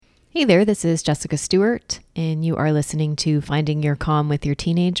Hey there, this is Jessica Stewart, and you are listening to Finding Your Calm with Your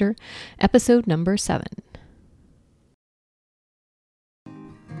Teenager, episode number 7.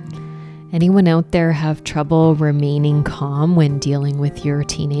 Anyone out there have trouble remaining calm when dealing with your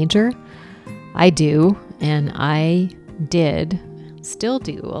teenager? I do, and I still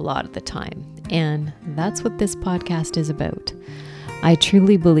do a lot of the time, and that's what this podcast is about. I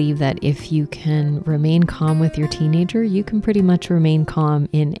truly believe that if you can remain calm with your teenager, you can pretty much remain calm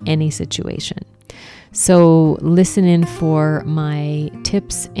in any situation. So listen in for my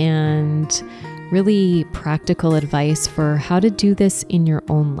tips and really practical advice for how to do this in your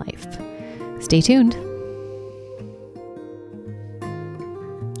own life. Stay tuned.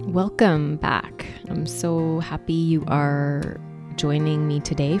 Welcome back. I'm so happy you are joining me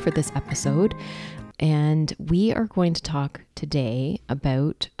today for this episode. And we are going to talk today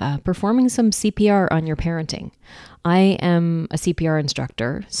about performing some CPR on your parenting. I am a CPR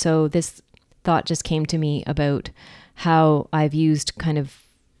instructor, so this thought just came to me about how I've used kind of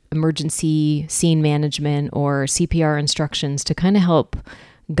emergency scene management or CPR instructions to kind of help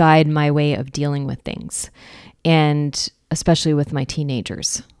guide my way of dealing with things, and especially with my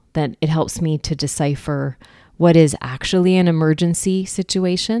teenagers, that it helps me to decipher what is actually an emergency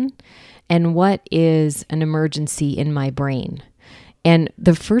situation and what is an emergency in my brain. And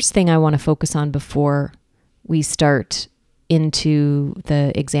the first thing I want to focus on before we start into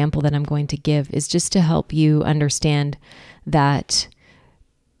the example that I'm going to give is just to help you understand that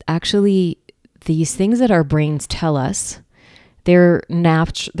actually these things that our brains tell us, they're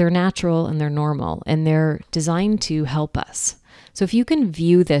natural and they're normal, and they're designed to help us. So if you can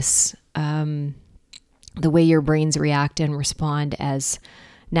view this, the way your brains react and respond as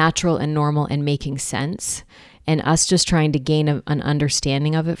natural and normal and making sense, and us just trying to gain an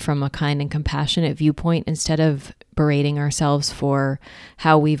understanding of it from a kind and compassionate viewpoint instead of berating ourselves for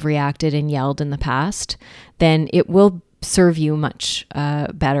how we've reacted and yelled in the past, then it will serve you much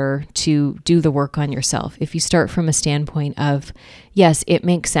better to do the work on yourself. If you start from a standpoint of, yes, it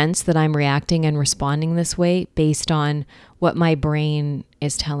makes sense that I'm reacting and responding this way based on what my brain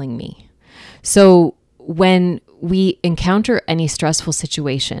is telling me. So when we encounter any stressful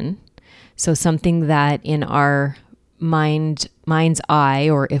situation, so something that in our mind's eye,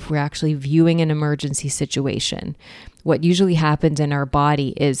 or if we're actually viewing an emergency situation, what usually happens in our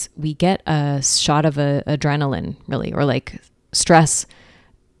body is we get a shot of adrenaline, really, or like stress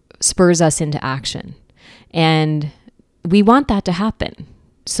spurs us into action. And we want that to happen.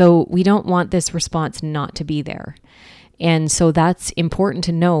 So we don't want this response not to be there. And so that's important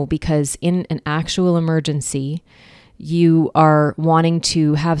to know, because in an actual emergency, you are wanting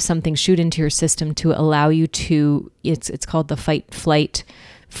to have something shoot into your system to allow you to, it's called the fight, flight,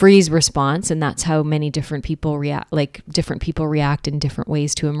 freeze response. And that's how many different people react, in different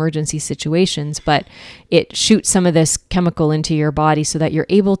ways to emergency situations. But it shoots some of this chemical into your body so that you're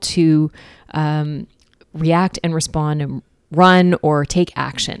able to react and respond and run or take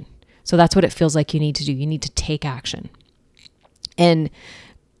action. So that's what it feels like you need to do. You need to take action. And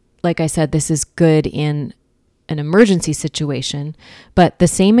like I said, this is good in an emergency situation, but the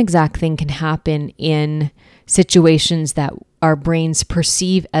same exact thing can happen in situations that our brains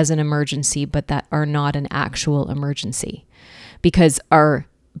perceive as an emergency, but that are not an actual emergency. Because our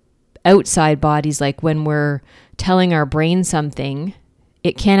outside bodies, like when we're telling our brain something,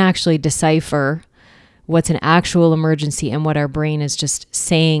 it can't actually decipher what's an actual emergency and what our brain is just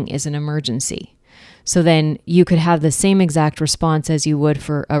saying is an emergency. So then you could have the same exact response as you would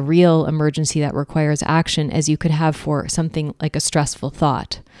for a real emergency that requires action as you could have for something like a stressful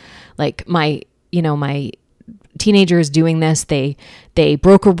thought. Like my teenager is doing this, they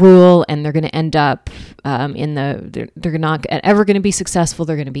broke a rule and they're going to end up they're not ever going to be successful.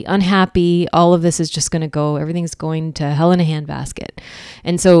 They're going to be unhappy. All of this is just going to go, everything's going to hell in a handbasket.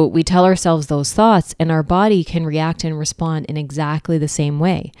 And so we tell ourselves those thoughts, and our body can react and respond in exactly the same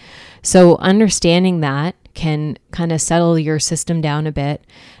way. So understanding that can kind of settle your system down a bit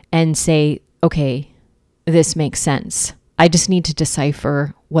and say, okay, this makes sense. I just need to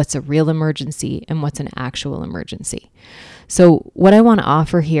decipher what's a real emergency and what's an actual emergency. So what I want to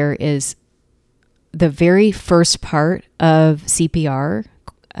offer here is the very first part of CPR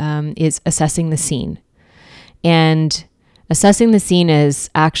is assessing the scene. And assessing the scene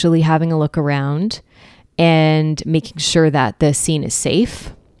is actually having a look around and making sure that the scene is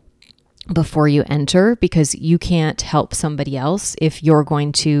safe before you enter, because you can't help somebody else if you're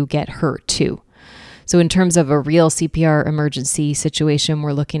going to get hurt too. So in terms of a real CPR emergency situation,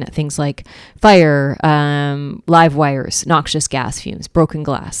 we're looking at things like fire, live wires, noxious gas fumes, broken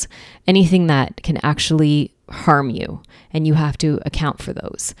glass, anything that can actually harm you, and you have to account for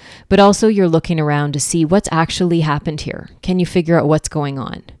those. But also you're looking around to see what's actually happened here. Can you figure out what's going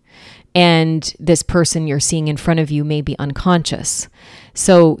on? And this person you're seeing in front of you may be unconscious.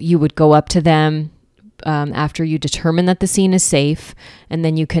 So you would go up to them after you determine that the scene is safe, and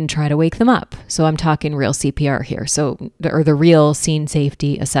then you can try to wake them up. So I'm talking real CPR here. Or the real scene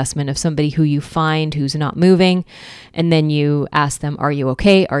safety assessment of somebody who you find who's not moving. And then you ask them, are you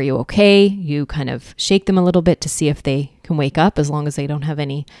okay? Are you okay? You kind of shake them a little bit to see if they can wake up, as long as they don't have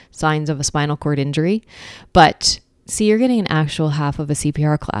any signs of a spinal cord injury. But see, you're getting an actual half of a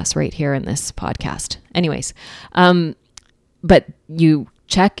CPR class right here in this podcast. Anyways, but you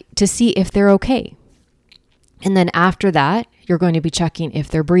check to see if they're okay. And then after that, you're going to be checking if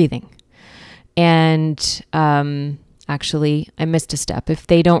they're breathing. And actually, I missed a step. If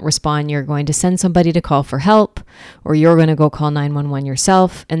they don't respond, you're going to send somebody to call for help, or you're going to go call 911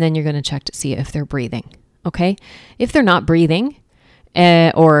 yourself, and then you're going to check to see if they're breathing. Okay? If they're not breathing,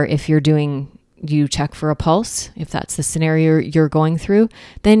 or if you check for a pulse, if that's the scenario you're going through,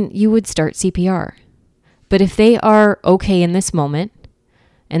 then you would start CPR. But if they are okay in this moment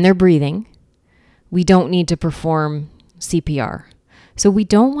and they're breathing, we don't need to perform CPR. So we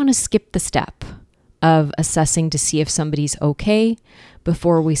don't want to skip the step of assessing to see if somebody's okay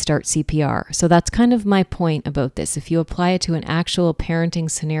before we start CPR. So that's kind of my point about this. If you apply it to an actual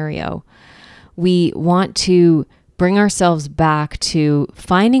parenting scenario, we want to bring ourselves back to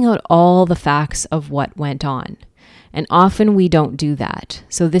finding out all the facts of what went on. And often we don't do that.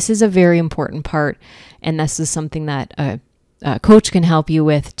 So this is a very important part. And this is something that a coach can help you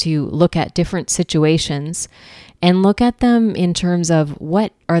with, to look at different situations and look at them in terms of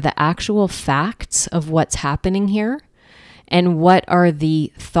what are the actual facts of what's happening here, and what are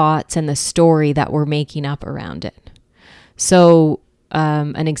the thoughts and the story that we're making up around it. So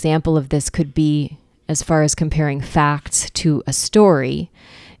an example of this could be, as far as comparing facts to a story,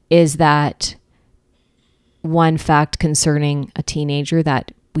 is that one fact concerning a teenager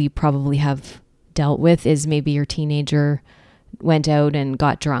that we probably have dealt with is maybe your teenager went out and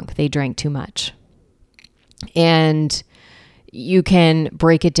got drunk. They drank too much. And you can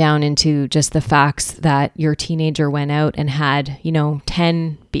break it down into just the facts that your teenager went out and had,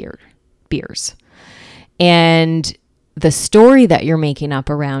 10 beers. And the story that you're making up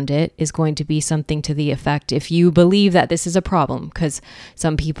around it is going to be something to the effect, if you believe that this is a problem, because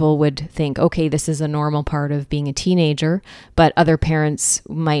some people would think, okay, this is a normal part of being a teenager, but other parents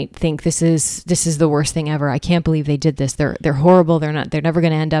might think this is the worst thing ever. I can't believe they did this. They're horrible. They're never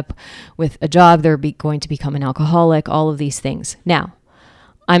going to end up with a job. They're going to become an alcoholic, all of these things. Now,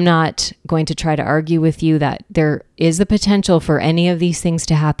 I'm not going to try to argue with you that there is the potential for any of these things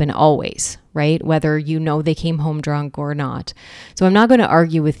to happen always, right? Whether they came home drunk or not. So I'm not going to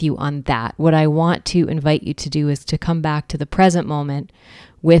argue with you on that. What I want to invite you to do is to come back to the present moment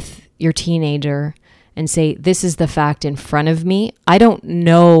with your teenager and say, this is the fact in front of me. I don't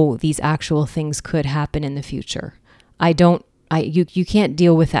know these actual things could happen in the future. You can't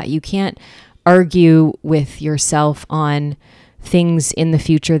deal with that. You can't argue with yourself on things in the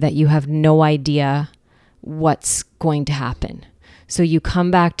future that you have no idea what's going to happen. So you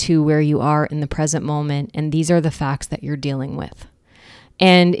come back to where you are in the present moment, and these are the facts that you're dealing with.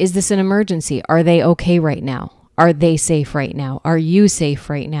 And is this an emergency? Are they okay right now? Are they safe right now? Are you safe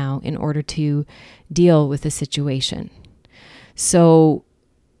right now in order to deal with the situation? So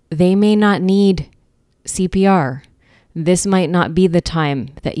they may not need CPR. This might not be the time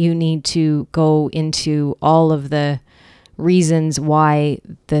that you need to go into all of the reasons why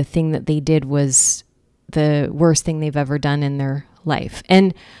the thing that they did was the worst thing they've ever done in their life.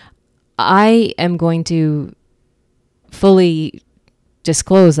 And I am going to fully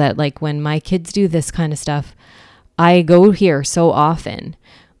disclose that, when my kids do this kind of stuff, I go here so often,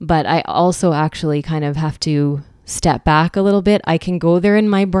 but I also actually kind of have to step back a little bit. I can go there in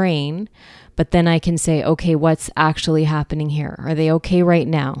my brain, but then I can say, okay, what's actually happening here? Are they okay right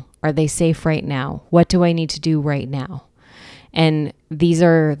now? Are they safe right now? What do I need to do right now? And these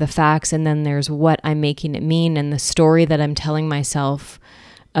are the facts, and then there's what I'm making it mean, and the story that I'm telling myself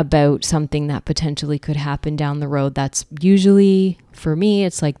about something that potentially could happen down the road. That's usually, for me,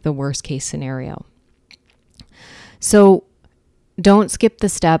 it's like the worst case scenario. So don't skip the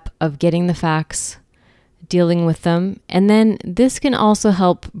step of getting the facts, dealing with them, and then this can also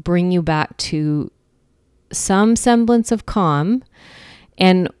help bring you back to some semblance of calm.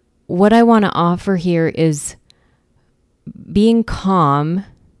 And what I want to offer here is being calm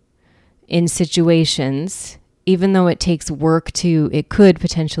in situations, even though it could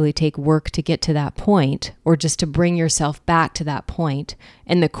potentially take work to get to that point, or just to bring yourself back to that point.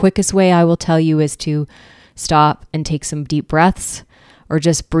 And the quickest way I will tell you is to stop and take some deep breaths, or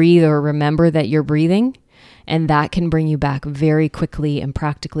just breathe or remember that you're breathing. And that can bring you back very quickly and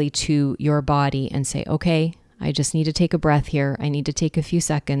practically to your body and say, okay, I just need to take a breath here. I need to take a few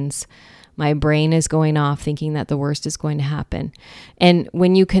seconds. My brain is going off thinking that the worst is going to happen. And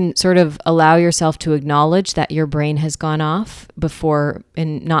when you can sort of allow yourself to acknowledge that your brain has gone off before,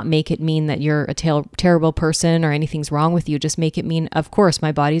 and not make it mean that you're a terrible person or anything's wrong with you, just make it mean, of course,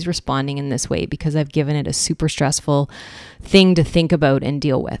 my body's responding in this way because I've given it a super stressful thing to think about and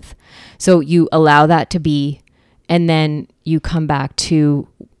deal with. So you allow that to be, and then you come back to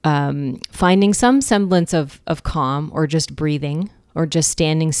finding some semblance of calm, or just breathing, or just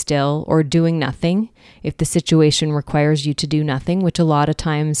standing still, or doing nothing if the situation requires you to do nothing, which a lot of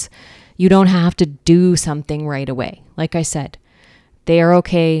times you don't have to do something right away. Like I said, they are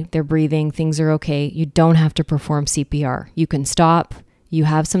okay, they're breathing, things are okay. You don't have to perform CPR. You can stop, you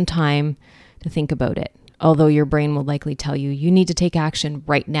have some time to think about it. Although your brain will likely tell you, you need to take action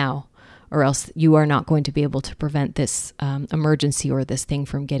right now, or else you are not going to be able to prevent this emergency or this thing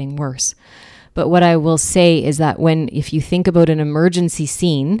from getting worse. But what I will say is that if you think about an emergency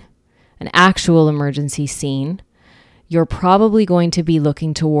scene, an actual emergency scene, you're probably going to be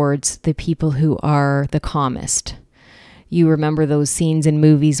looking towards the people who are the calmest. You remember those scenes in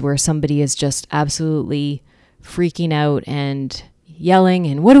movies where somebody is just absolutely freaking out and yelling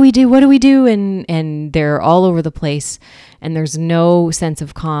and what do we do? What do we do? And they're all over the place and there's no sense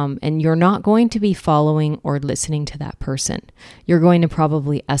of calm, and you're not going to be following or listening to that person. You're going to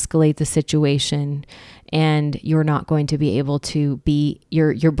probably escalate the situation, and you're not going to be able to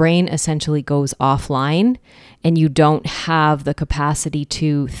your brain essentially goes offline, and you don't have the capacity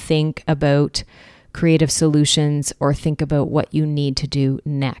to think about creative solutions or think about what you need to do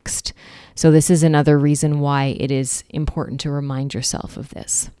next. So this is another reason why it is important to remind yourself of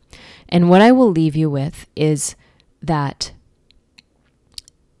this. And what I will leave you with is that,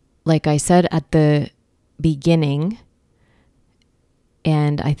 like I said at the beginning,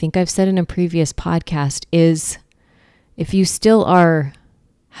 and I think I've said in a previous podcast, is if you still are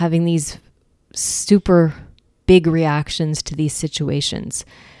having these super big reactions to these situations,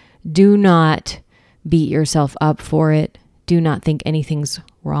 do not beat yourself up for it. Do not think anything's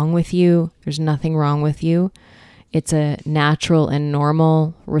wrong with you. There's nothing wrong with you. It's a natural and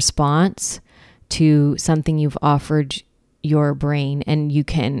normal response to something you've offered your brain, and you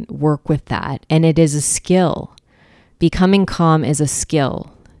can work with that. And it is a skill. Becoming calm is a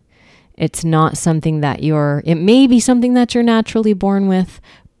skill. It's not something that it may be something that you're naturally born with,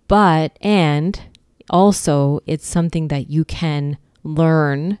 and also it's something that you can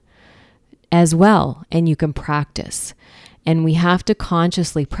learn as well, and you can practice. And we have to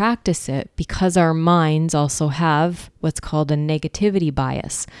consciously practice it because our minds also have what's called a negativity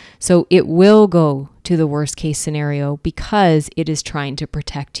bias. So it will go to the worst case scenario because it is trying to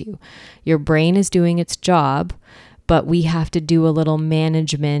protect you. Your brain is doing its job, but we have to do a little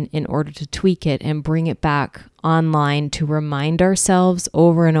management in order to tweak it and bring it back online to remind ourselves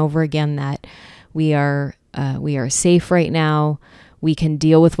over and over again that we are safe right now. We can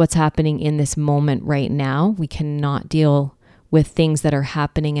deal with what's happening in this moment right now. We cannot deal with things that are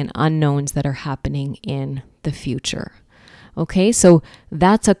happening and unknowns that are happening in the future. Okay, so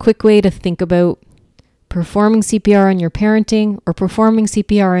that's a quick way to think about performing CPR on your parenting, or performing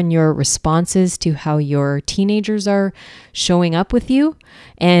CPR on your responses to how your teenagers are showing up with you.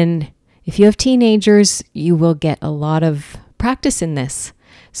 And if you have teenagers, you will get a lot of practice in this.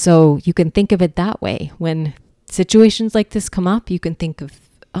 So you can think of it that way. When situations like this come up, you can think of,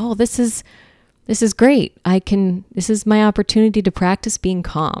 oh, this is great. This is my opportunity to practice being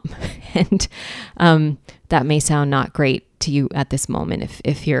calm. And that may sound not great to you at this moment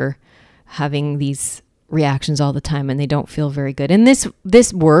if you're having these reactions all the time and they don't feel very good. And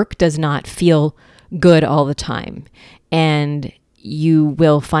this work does not feel good all the time. And you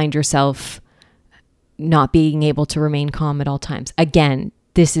will find yourself not being able to remain calm at all times. Again,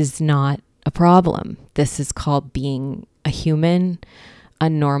 this is not a problem. This is called being a human, a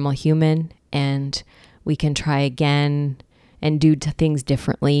normal human, and we can try again and do things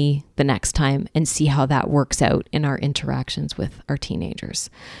differently the next time and see how that works out in our interactions with our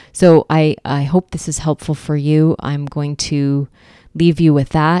teenagers. So I hope this is helpful for you. I'm going to leave you with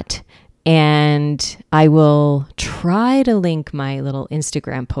that, and I will try to link my little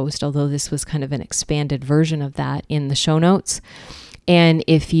Instagram post, although this was kind of an expanded version of that, in the show notes. And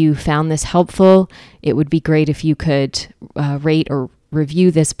if you found this helpful, it would be great if you could rate or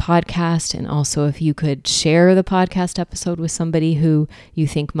review this podcast. And also if you could share the podcast episode with somebody who you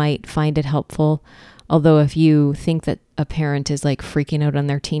think might find it helpful. Although if you think that a parent is like freaking out on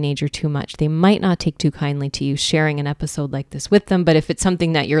their teenager too much, they might not take too kindly to you sharing an episode like this with them. But if it's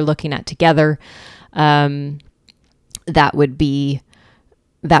something that you're looking at together, that would be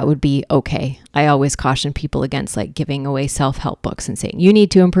okay. I always caution people against like giving away self-help books and saying, you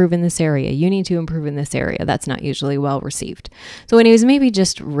need to improve in this area. You need to improve in this area. That's not usually well received. So anyways, maybe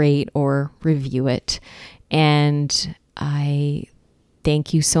just rate or review it. And I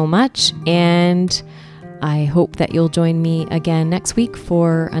thank you so much. And I hope that you'll join me again next week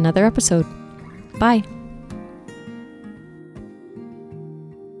for another episode. Bye.